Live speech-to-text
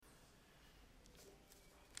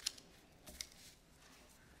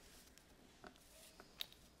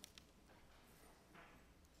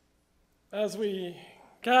As we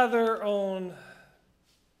gather on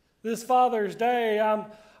this Father's Day, I'm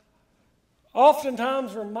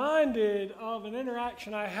oftentimes reminded of an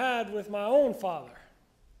interaction I had with my own father.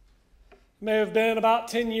 It may have been about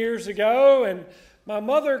 10 years ago, and my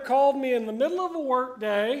mother called me in the middle of a work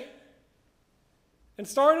day and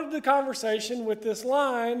started the conversation with this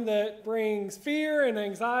line that brings fear and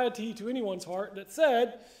anxiety to anyone's heart that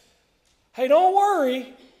said, "Hey, don't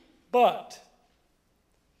worry, but..."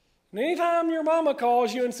 And anytime your mama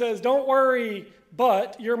calls you and says, "Don't worry,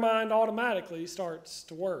 but," your mind automatically starts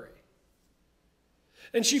to worry.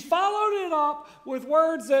 And she followed it up with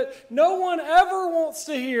words that no one ever wants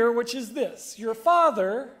to hear, which is this: "Your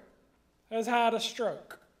father has had a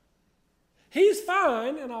stroke. He's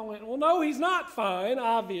fine." And I went, "Well, no, he's not fine,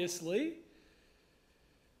 obviously."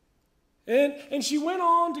 And she went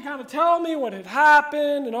on to kind of tell me what had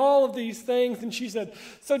happened and all of these things. And she said,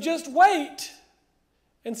 "So just wait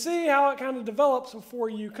and see how it kind of develops before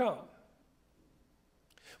you come."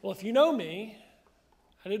 Well, if you know me,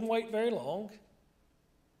 I didn't wait very long.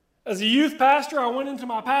 As a youth pastor, I went into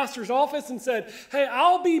my pastor's office and said, "Hey,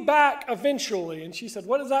 I'll be back eventually." And she said,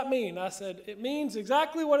 "What does that mean?" I said, "It means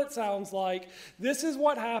exactly what it sounds like. This is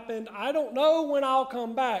what happened. I don't know when I'll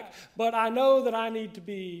come back, but I know that I need to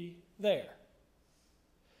be there."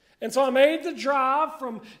 And so I made the drive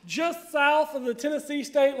from just south of the Tennessee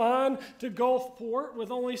state line to Gulfport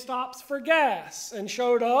with only stops for gas, and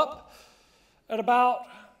showed up at about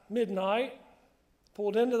midnight,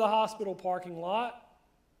 pulled into the hospital parking lot,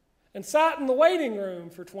 and sat in the waiting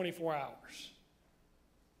room for 24 hours.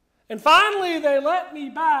 And finally, they let me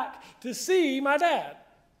back to see my dad.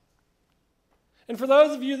 And for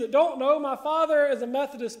those of you that don't know, my father is a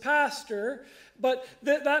Methodist pastor, but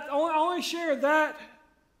I only share that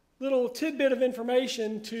little tidbit of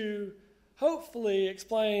information to hopefully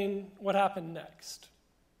explain what happened next.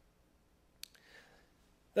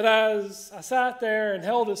 That as I sat there and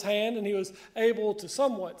held his hand and he was able to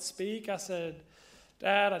somewhat speak, I said,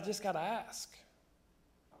 "Dad, I just got to ask,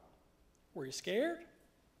 were you scared?"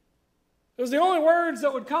 It was the only words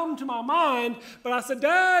that would come to my mind, but I said,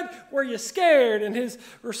 "Dad, were you scared?" And his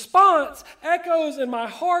response echoes in my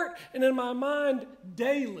heart and in my mind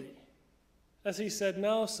daily as he said,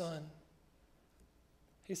 "No, son."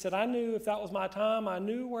 He said, "I knew if that was my time, I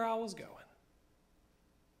knew where I was going."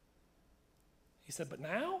 He said, "But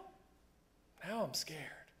now I'm scared."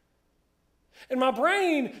 And my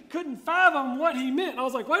brain couldn't fathom what he meant. I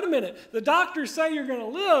was like, "Wait a minute. The doctors say you're going to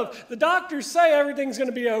live. The doctors say everything's going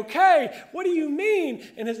to be okay. What do you mean?"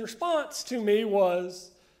 And his response to me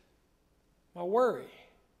was, "My worry,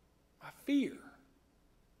 my fear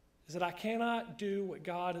is that I cannot do what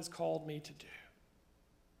God has called me to do.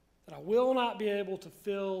 That I will not be able to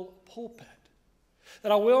fill a pulpit.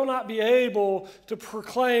 That I will not be able to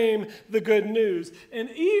proclaim the good news." And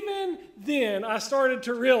even then, I started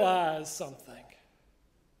to realize something.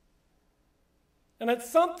 And it's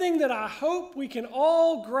something that I hope we can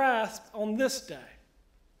all grasp on this day.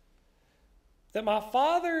 That my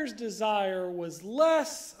father's desire was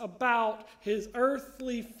less about his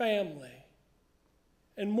earthly family,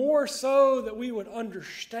 and more so that we would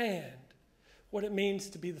understand what it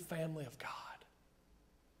means to be the family of God.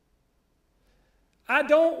 I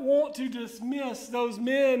don't want to dismiss those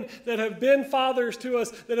men that have been fathers to us,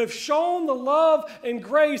 that have shown the love and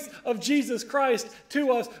grace of Jesus Christ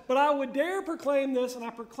to us, but I would dare proclaim this, and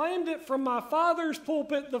I proclaimed it from my father's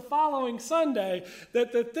pulpit the following Sunday,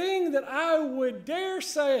 that the thing that I would dare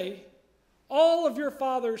say all of your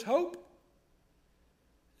fathers hope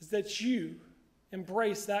is that you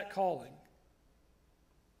embrace that calling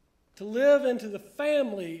to live into the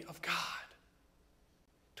family of God,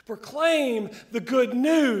 to proclaim the good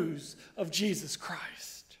news of Jesus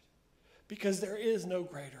Christ, because there is no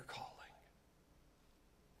greater calling.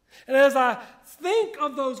 And as I think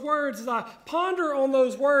of those words, as I ponder on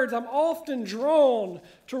those words, I'm often drawn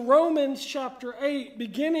to Romans chapter 8,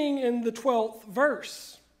 beginning in the 12th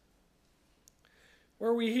verse,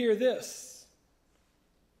 where we hear this: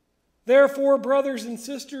 "Therefore, brothers and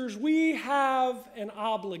sisters, we have an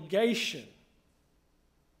obligation.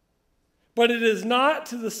 But it is not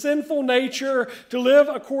to the sinful nature to live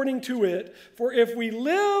according to it. For if we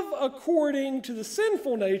live according to the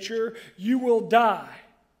sinful nature, you will die.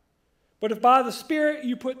 But if by the Spirit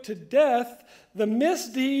you put to death the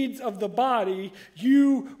misdeeds of the body,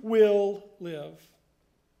 you will live.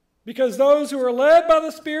 Because those who are led by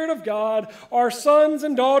the Spirit of God are sons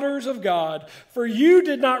and daughters of God. For you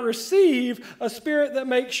did not receive a spirit that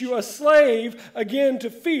makes you a slave again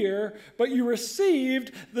to fear, but you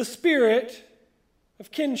received the Spirit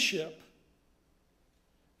of kinship.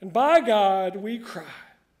 And by God we cry,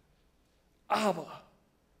 Abba,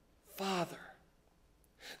 Father.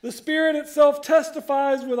 The Spirit itself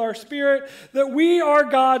testifies with our spirit that we are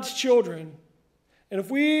God's children. And if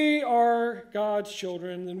we are God's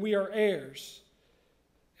children, then we are heirs,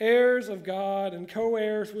 heirs of God and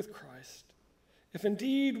co-heirs with Christ, if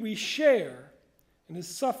indeed we share in his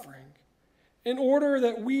suffering, in order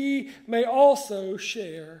that we may also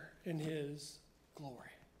share in his glory.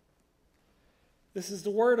 This is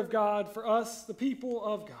the word of God for us, the people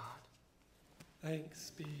of God.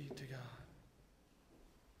 Thanks be to God.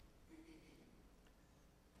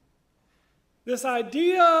 This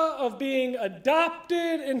idea of being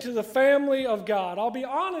adopted into the family of God. I'll be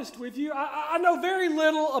honest with you, I know very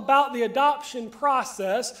little about the adoption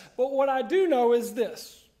process, but what I do know is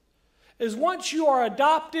this, is once you are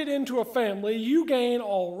adopted into a family, you gain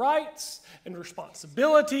all rights and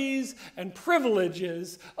responsibilities and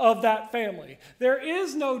privileges of that family. There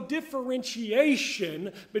is no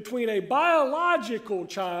differentiation between a biological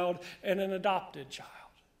child and an adopted child.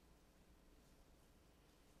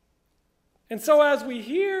 And so as we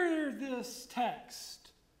hear this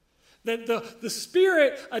text, that the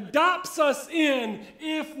Spirit adopts us in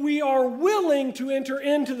if we are willing to enter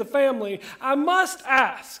into the family, I must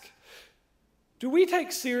ask, do we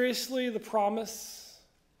take seriously the promise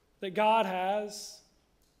that God has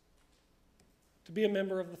to be a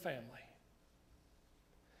member of the family?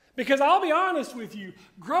 Because I'll be honest with you,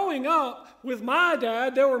 growing up with my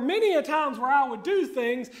dad, there were many a times where I would do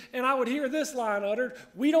things and I would hear this line uttered,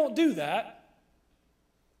 "We don't do that."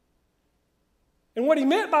 And what he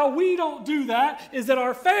meant by "we don't do that" is that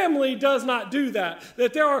our family does not do that.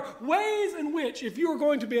 That there are ways in which, if you are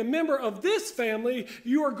going to be a member of this family,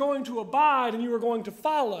 you are going to abide and you are going to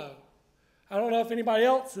follow. I don't know if anybody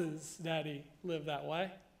else's daddy lived that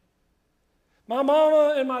way. My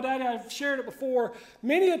mama and my daddy, I've shared it before,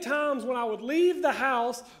 many a times when I would leave the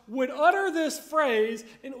house, would utter this phrase,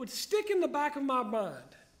 and it would stick in the back of my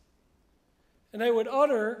mind. And they would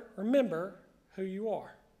utter, "Remember who you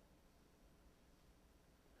are."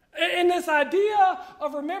 And this idea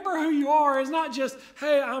of remember who you are is not just,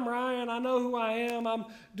 "Hey, I'm Ryan, I know who I am, I'm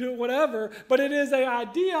doing whatever," but it is an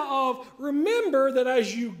idea of remember that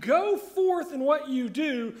as you go forth in what you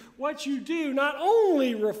do not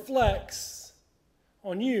only reflects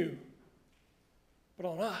on you, but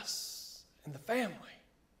on us and the family.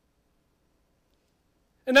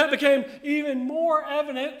 And that became even more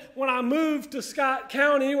evident when I moved to Scott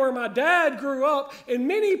County, where my dad grew up, and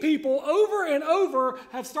many people over and over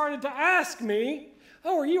have started to ask me,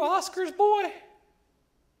 "Oh, are you Oscar's boy?"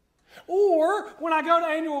 Or when I go to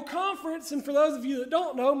annual conference, and for those of you that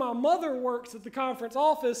don't know, my mother works at the conference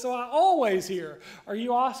office, so I always hear, "Are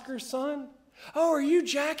you Oscar's son?" "Oh, are you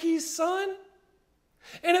Jackie's son?"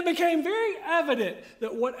 And it became very evident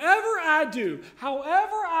that whatever I do,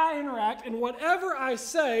 however I interact, and whatever I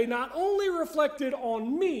say not only reflected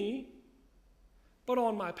on me, but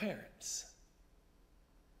on my parents.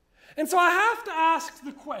 And so I have to ask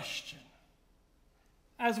the question,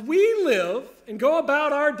 as we live and go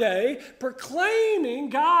about our day proclaiming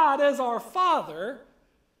God as our Father,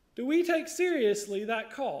 do we take seriously that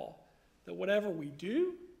call that whatever we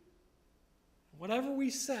do, whatever we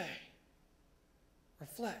say,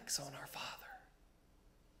 reflects on our Father?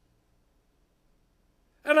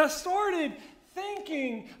 And I started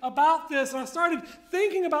thinking about this, and I started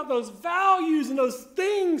thinking about those values and those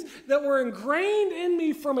things that were ingrained in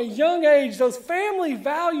me from a young age, those family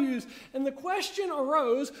values, and the question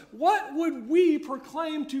arose, what would we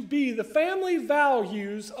proclaim to be the family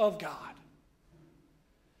values of God?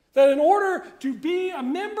 That in order to be a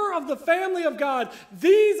member of the family of God,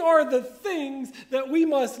 these are the things that we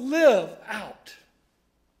must live out.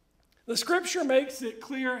 The Scripture makes it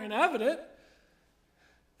clear and evident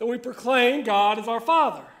that we proclaim God as our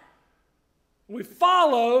Father. We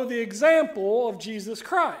follow the example of Jesus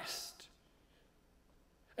Christ.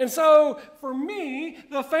 And so, for me,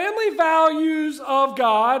 the family values of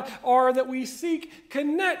God are that we seek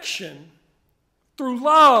connection through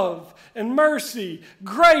love and mercy,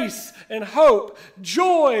 grace and hope,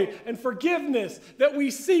 joy and forgiveness, that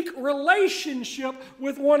we seek relationship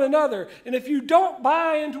with one another. And if you don't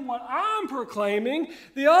buy into what I'm proclaiming,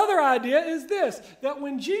 the other idea is this, that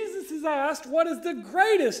when Jesus is asked what is the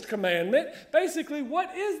greatest commandment, basically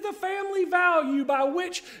what is the family value by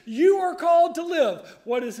which you are called to live,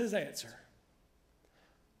 what is his answer?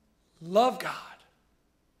 Love God.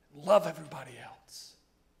 Love everybody else.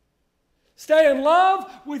 Stay in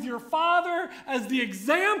love with your Father as the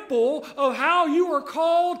example of how you are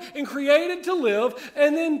called and created to live,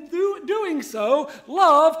 and then through doing so,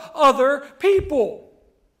 love other people.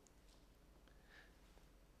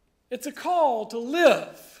 It's a call to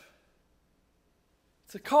live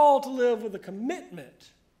It's a call to live with a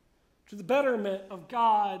commitment to the betterment of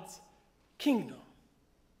God's kingdom,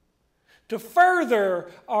 to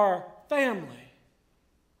further our family.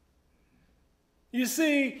 You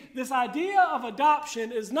see, this idea of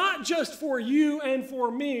adoption is not just for you and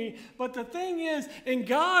for me, but the thing is, in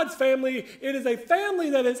God's family, it is a family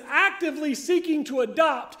that is actively seeking to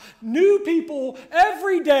adopt new people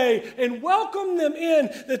every day and welcome them in,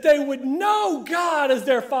 that they would know God as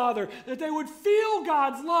their Father, that they would feel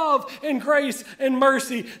God's love and grace and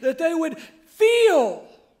mercy, that they would feel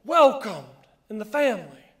welcomed in the family.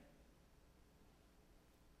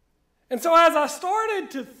 And so as I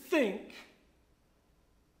started to think,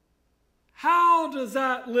 how does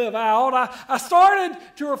that live out? I started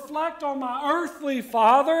to reflect on my earthly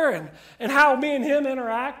father and how me and him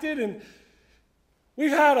interacted. And we've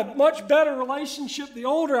had a much better relationship the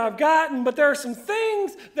older I've gotten. But there are some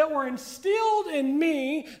things that were instilled in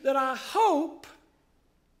me that I hope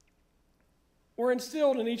were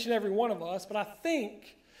instilled in each and every one of us. But I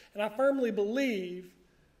think, and I firmly believe,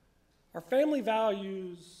 are family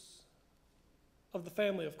values of the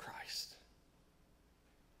family of Christ.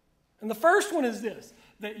 And the first one is this,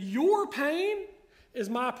 that your pain is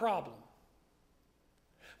my problem.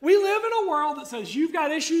 We live in a world that says you've got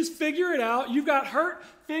issues, figure it out. You've got hurt,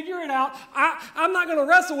 figure it out. I'm not going to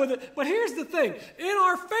wrestle with it. But here's the thing. In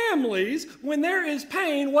our families, when there is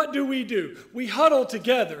pain, what do? We huddle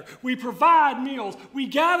together. We provide meals. We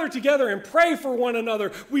gather together and pray for one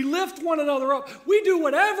another. We lift one another up. We do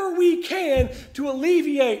whatever we can to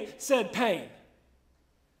alleviate said pain.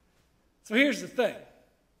 So here's the thing.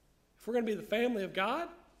 If we're going to be the family of God,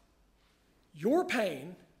 your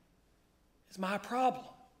pain is my problem.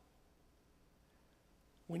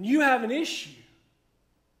 When you have an issue,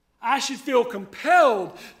 I should feel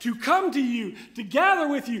compelled to come to you, to gather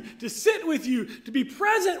with you, to sit with you, to be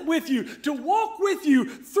present with you, to walk with you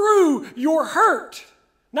through your hurt.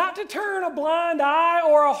 Not to turn a blind eye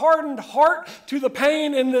or a hardened heart to the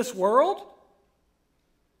pain in this world.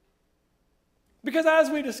 Because as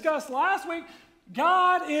we discussed last week,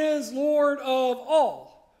 God is Lord of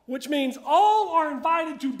all, which means all are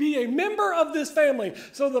invited to be a member of this family.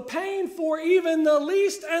 So the pain for even the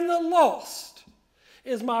least and the lost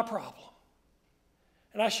is my problem.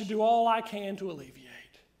 And I should do all I can to alleviate.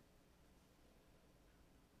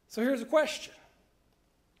 So here's a question.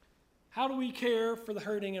 How do we care for the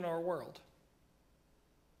hurting in our world?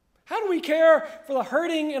 How do we care for the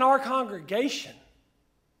hurting in our congregation?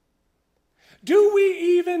 Do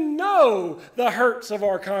we even know the hurts of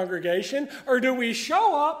our congregation? Or do we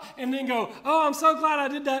show up and then go, oh, I'm so glad I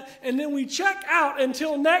did that, and then we check out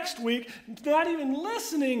until next week, not even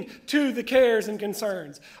listening to the cares and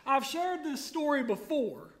concerns? I've shared this story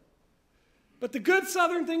before, but the good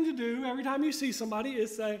Southern thing to do every time you see somebody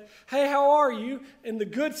is say, hey, how are you? And the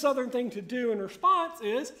good Southern thing to do in response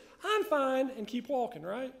is, I'm fine, and keep walking,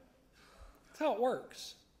 right? That's how it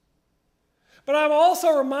works. But I'm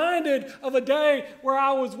also reminded of a day where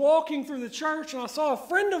I was walking through the church and I saw a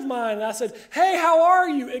friend of mine and I said, hey, how are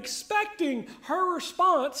you? Expecting her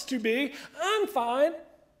response to be, I'm fine.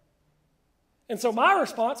 And so my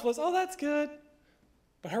response was, oh, that's good.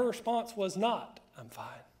 But her response was not, I'm fine.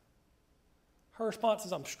 Her response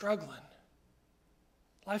is, I'm struggling.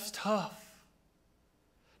 Life's tough.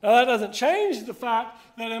 Now, that doesn't change the fact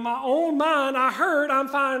that in my own mind, I heard, I'm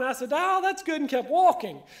fine. And I said, oh, that's good, and kept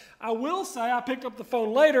walking. I will say I picked up the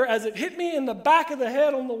phone later as it hit me in the back of the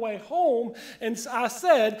head on the way home, and I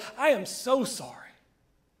said, I am so sorry.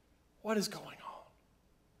 What is going on?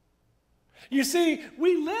 You see,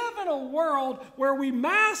 we live in a world where we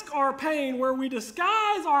mask our pain, where we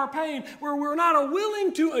disguise our pain, where we're not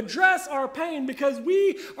willing to address our pain because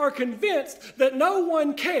we are convinced that no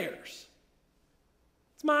one cares.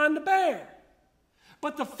 It's mine to bear.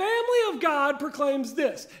 But the family of God proclaims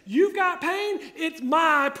this. You've got pain, it's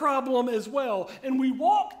my problem as well. And we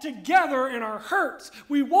walk together in our hurts.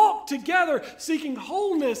 We walk together seeking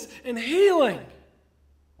wholeness and healing.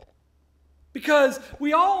 Because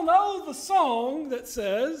we all know the song that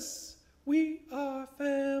says, we are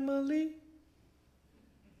family.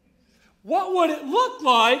 What would it look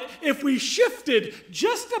like if we shifted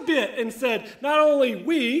just a bit and said, not only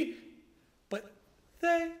we, but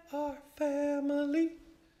they are family?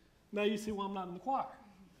 Now you see why I'm not in the choir.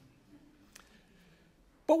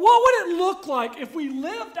 But what would it look like if we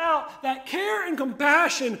lived out that care and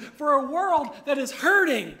compassion for a world that is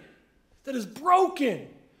hurting, that is broken?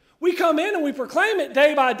 We come in and we proclaim it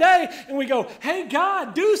day by day and we go, hey,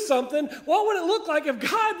 God, do something. What would it look like if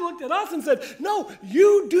God looked at us and said, no,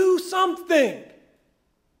 you do something?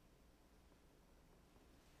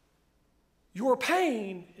 Your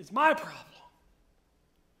pain is my problem.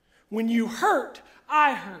 When you hurt,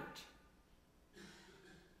 I hurt.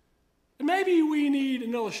 And maybe we need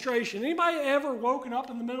an illustration. Anybody ever woken up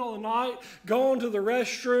in the middle of the night, gone to the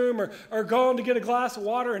restroom, or gone to get a glass of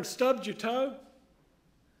water and stubbed your toe?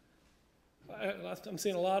 I'm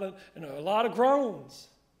seeing a lot of groans.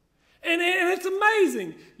 And it's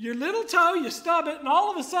amazing. Your little toe, you stub it, and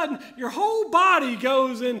all of a sudden, your whole body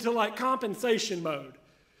goes into like compensation mode.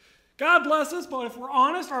 God bless us, but if we're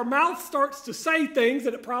honest, our mouth starts to say things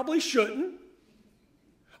that it probably shouldn't.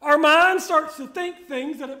 Our mind starts to think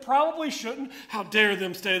things that it probably shouldn't. How dare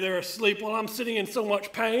them stay there asleep while I'm sitting in so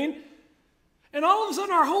much pain? And all of a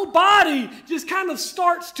sudden, our whole body just kind of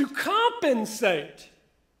starts to compensate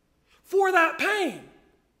for that pain.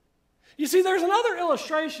 You see, there's another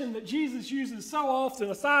illustration that Jesus uses so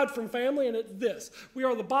often, aside from family, and it's this. We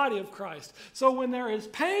are the body of Christ. So when there is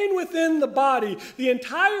pain within the body, the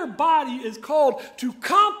entire body is called to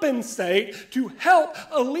compensate, to help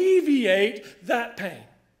alleviate that pain.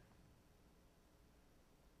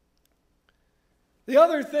 The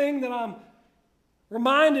other thing that I'm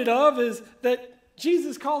reminded of is that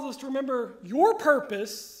Jesus calls us to remember your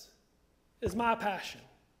purpose is my passion.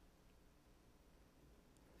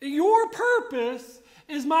 Your purpose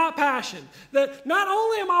is my passion. That not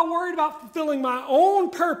only am I worried about fulfilling my own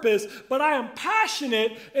purpose, but I am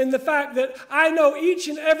passionate in the fact that I know each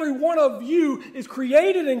and every one of you is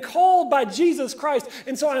created and called by Jesus Christ.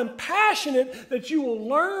 And so I am passionate that you will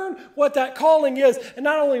learn what that calling is, and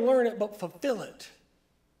not only learn it, but fulfill it.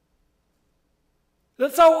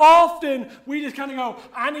 That so often we just kind of go,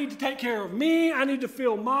 I need to take care of me, I need to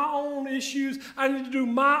fill my own issues, I need to do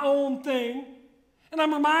my own thing. And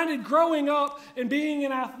I'm reminded growing up and being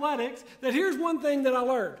in athletics that here's one thing that I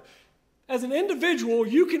learned. As an individual,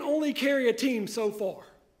 you can only carry a team so far.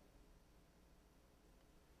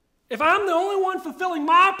 If I'm the only one fulfilling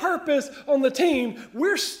my purpose on the team,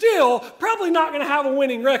 we're still probably not going to have a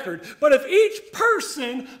winning record. But if each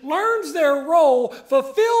person learns their role,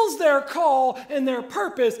 fulfills their call and their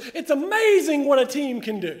purpose, it's amazing what a team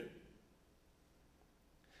can do.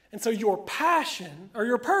 And so your passion, or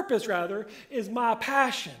your purpose rather, is my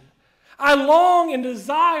passion. I long and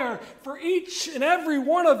desire for each and every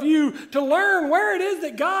one of you to learn where it is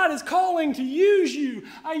that God is calling to use you.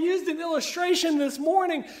 I used an illustration this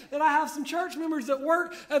morning that I have some church members that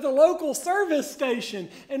work at the local service station.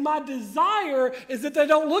 And my desire is that they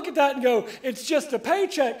don't look at that and go, it's just a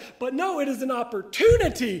paycheck. But no, it is an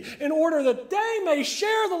opportunity in order that they may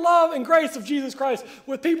share the love and grace of Jesus Christ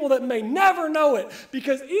with people that may never know it.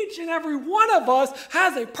 Because each and every one of us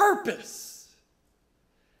has a purpose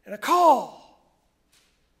and a call.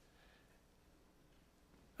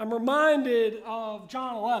 I'm reminded of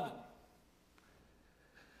John 11.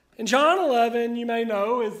 In John 11, you may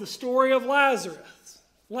know, is the story of Lazarus.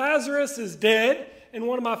 Lazarus is dead. In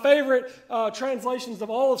one of my favorite translations of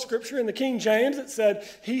all of Scripture, in the King James, it said,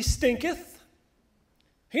 he stinketh.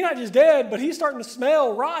 He's not just dead, but he's starting to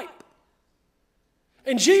smell ripe.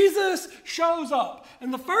 And Jesus shows up.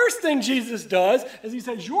 And the first thing Jesus does is he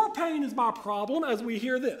says, your pain is my problem, as we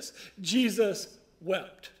hear this. Jesus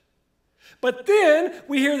wept. But then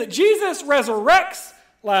we hear that Jesus resurrects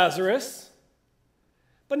Lazarus.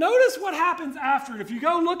 But notice what happens after it. If you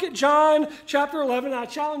go look at John chapter 11, I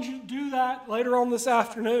challenge you to do that later on this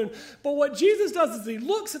afternoon. But what Jesus does is he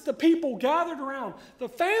looks at the people gathered around, the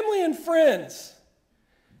family and friends.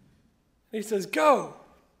 And he says, go.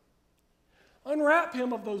 Unwrap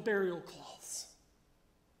him of those burial cloths.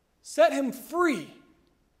 Set him free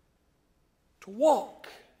to walk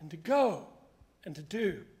and to go and to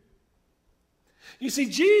do. You see,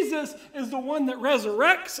 Jesus is the one that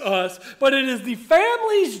resurrects us, but it is the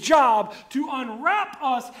family's job to unwrap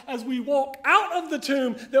us as we walk out of the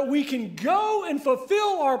tomb, that we can go and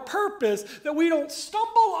fulfill our purpose, that we don't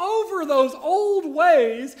stumble over those old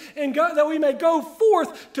ways, and that we may go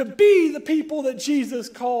forth to be the people that Jesus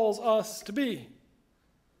calls us to be.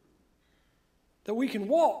 That we can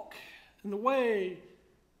walk in the way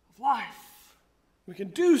of life. We can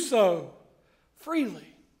do so freely.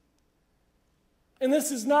 And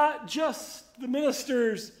this is not just the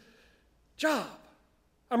minister's job.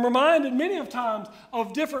 I'm reminded many of times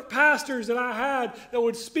of different pastors that I had that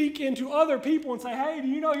would speak into other people and say, hey, do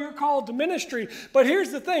you know you're called to ministry? But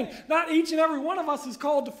here's the thing, not each and every one of us is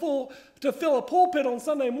called to fill a pulpit on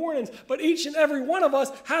Sunday mornings, but each and every one of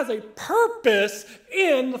us has a purpose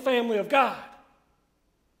in the family of God.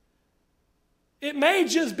 It may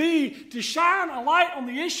just be to shine a light on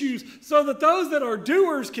the issues so that those that are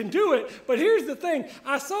doers can do it. But here's the thing.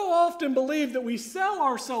 I so often believe that we sell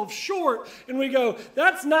ourselves short and we go,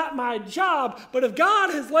 that's not my job. But if God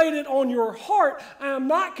has laid it on your heart, I am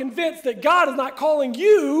not convinced that God is not calling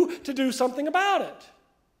you to do something about it.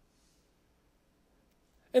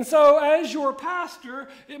 And so as your pastor,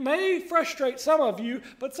 it may frustrate some of you,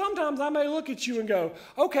 but sometimes I may look at you and go,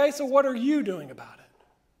 okay, so what are you doing about it?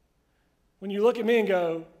 When you look at me and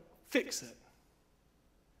go, fix it.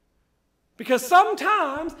 Because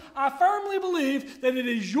sometimes I firmly believe that it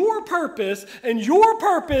is your purpose, and your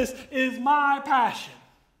purpose is my passion.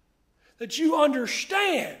 That you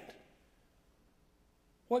understand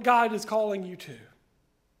what God is calling you to.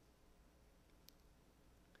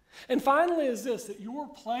 And finally is this, that your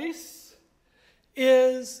place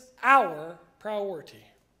is our priority.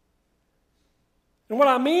 And what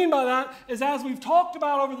I mean by that is, as we've talked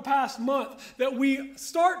about over the past month, that we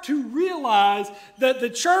start to realize that the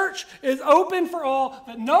church is open for all,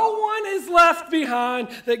 that no one is left behind,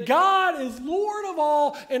 that God is Lord of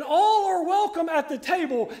all, and all are welcome at the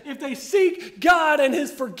table if they seek God and His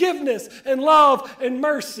forgiveness and love and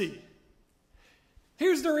mercy.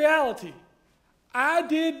 Here's the reality. I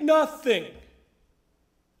did nothing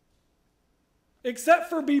except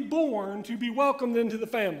for be born to be welcomed into the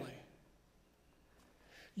family.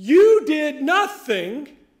 You did nothing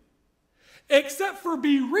except for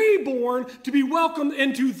be reborn to be welcomed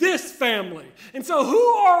into this family. And so who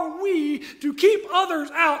are we to keep others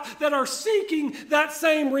out that are seeking that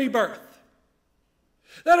same rebirth?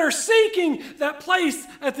 That are seeking that place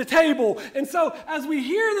at the table. And so as we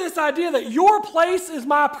hear this idea that your place is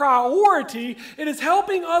my priority, it is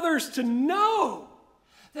helping others to know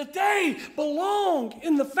that they belong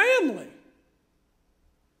in the family.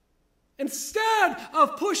 Instead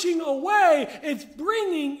of pushing away, it's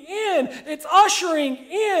bringing in, it's ushering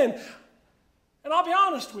in. And I'll be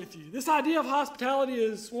honest with you, this idea of hospitality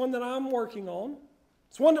is one that I'm working on.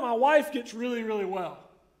 It's one that my wife gets really, really well.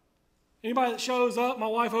 Anybody that shows up, my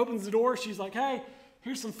wife opens the door, she's like, hey,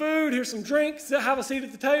 here's some food, here's some drinks, have a seat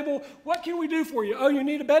at the table. What can we do for you? Oh, you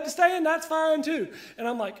need a bed to stay in? That's fine too. And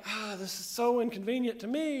I'm like, this is so inconvenient to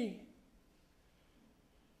me.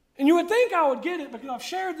 And you would think I would get it because I've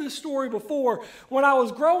shared this story before. When I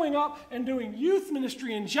was growing up and doing youth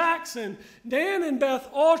ministry in Jackson, Dan and Beth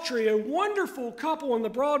Autry, a wonderful couple in the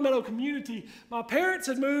Broadmeadow community, my parents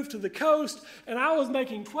had moved to the coast, and I was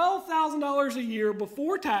making $12,000 a year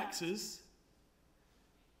before taxes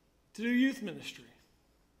to do youth ministry.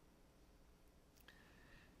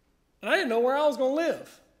 And I didn't know where I was going to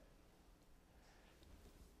live.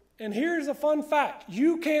 And here's a fun fact.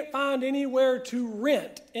 You can't find anywhere to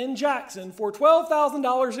rent in Jackson for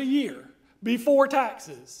 $12,000 a year before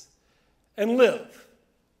taxes and live.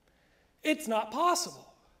 It's not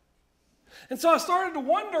possible. And so I started to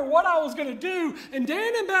wonder what I was going to do. And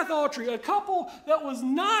Dan and Beth Autry, a couple that was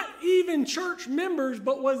not even church members,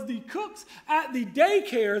 but was the cooks at the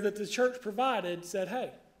daycare that the church provided, said,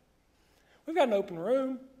 hey, we've got an open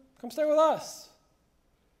room. Come stay with us.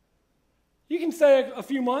 You can stay a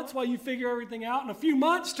few months while you figure everything out. And a few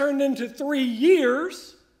months turned into 3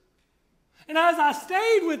 years. And as I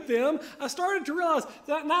stayed with them, I started to realize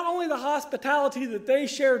that not only the hospitality that they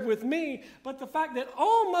shared with me, but the fact that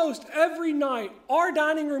almost every night our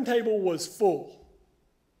dining room table was full.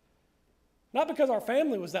 Not because our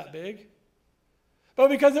family was that big, but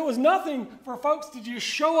because it was nothing for folks to just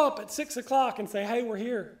show up at 6 o'clock and say, hey, we're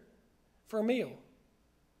here for a meal.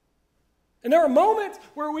 And there were moments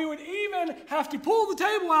where we would even have to pull the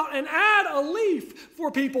table out and add a leaf for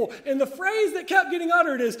people. And the phrase that kept getting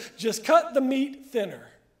uttered is, just cut the meat thinner.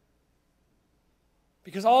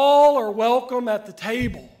 Because all are welcome at the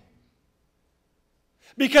table.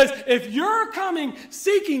 Because if you're coming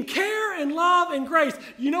seeking care and love and grace,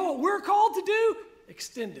 you know what we're called to do?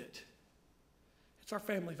 Extend it. It's our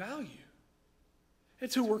family value.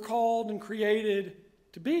 It's who we're called and created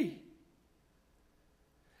to be.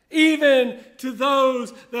 Even to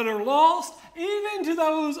those that are lost, even to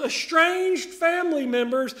those estranged family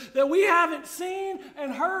members that we haven't seen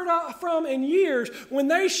and heard from in years, when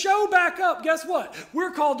they show back up, guess what?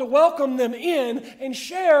 We're called to welcome them in and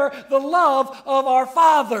share the love of our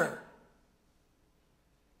Father.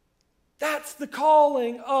 That's the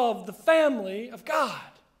calling of the family of God.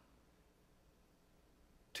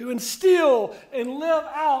 To instill and live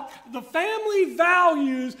out the family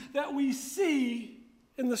values that we see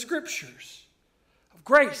in the Scriptures of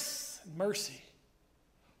grace and mercy,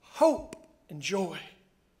 hope and joy.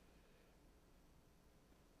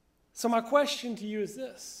 So my question to you is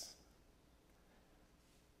this.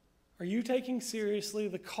 Are you taking seriously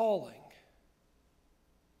the calling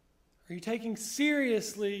Are you taking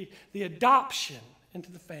seriously the adoption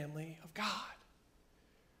into the family of God?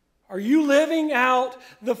 Are you living out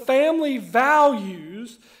the family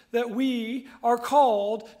values that we are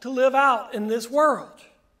called to live out in this world?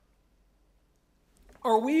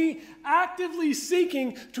 Are we actively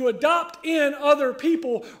seeking to adopt in other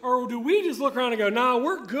people, or do we just look around and go, nah,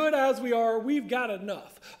 we're good as we are, we've got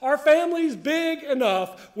enough. Our family's big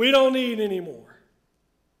enough, we don't need any more.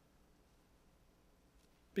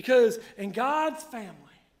 Because in God's family,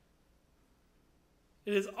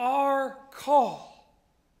 it is our call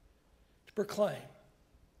to proclaim,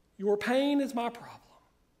 your pain is my problem,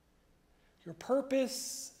 your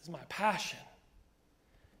purpose is my passion,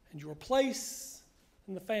 and your place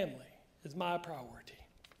in the family is my priority.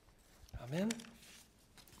 Amen?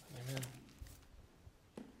 Amen.